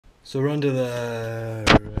So we're under the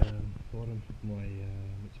bottom of my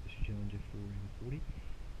Mitsubishi Challanger 440.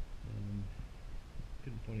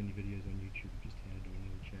 Couldn't find any videos on YouTube of just how to do an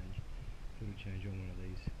oil change. Thought I'd change on one of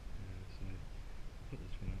these. So I'll put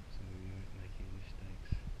this one up so we won't make any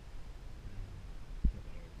mistakes.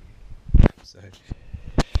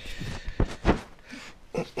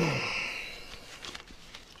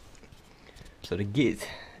 So to get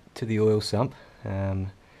to the oil sump,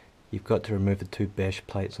 you've got to remove the two bash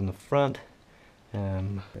plates on the front,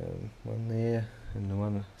 one there and the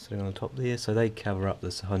one sitting on the top there, so they cover up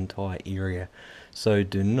this entire area. So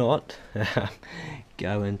do not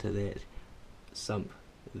go into that sump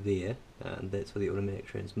there, that's for the automatic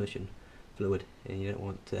transmission fluid, and you don't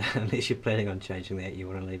want to, unless you're planning on changing that, you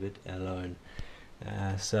want to leave it alone.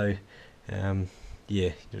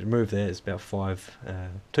 Yeah, remove that. It's about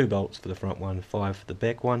 2 bolts for the front one, 5 for the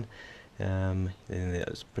back one. And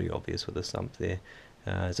that's pretty obvious with the sump there.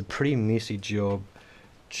 It's a pretty messy job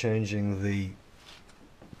changing the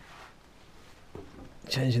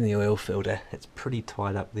oil filter. It's pretty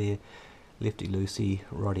tight up there, lefty loosey,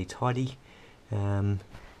 righty tighty, and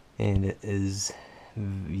it is,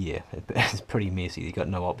 yeah, it's pretty messy. You've got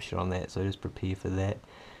no option on that, so just prepare for that.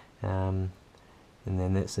 And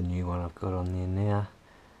then that's the new one I've got on there now.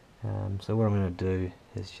 So what I'm going to do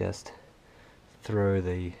is just throw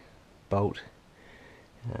the bolt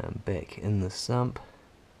back in the sump,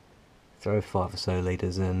 throw 5 or so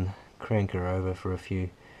litres in, crank her over for a few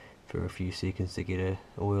seconds to get her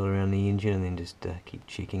oil around the engine, and then just keep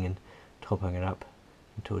checking and topping it up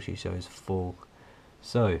until she shows full.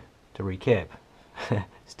 So to recap,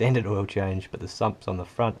 standard oil change, but the sump's on the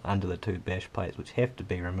front under the 2 bash plates, which have to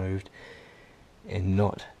be removed, and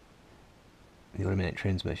not the automatic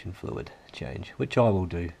transmission fluid change, which I will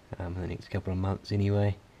do in the next couple of months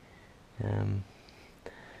anyway.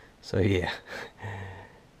 So yeah,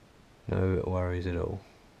 no worries at all.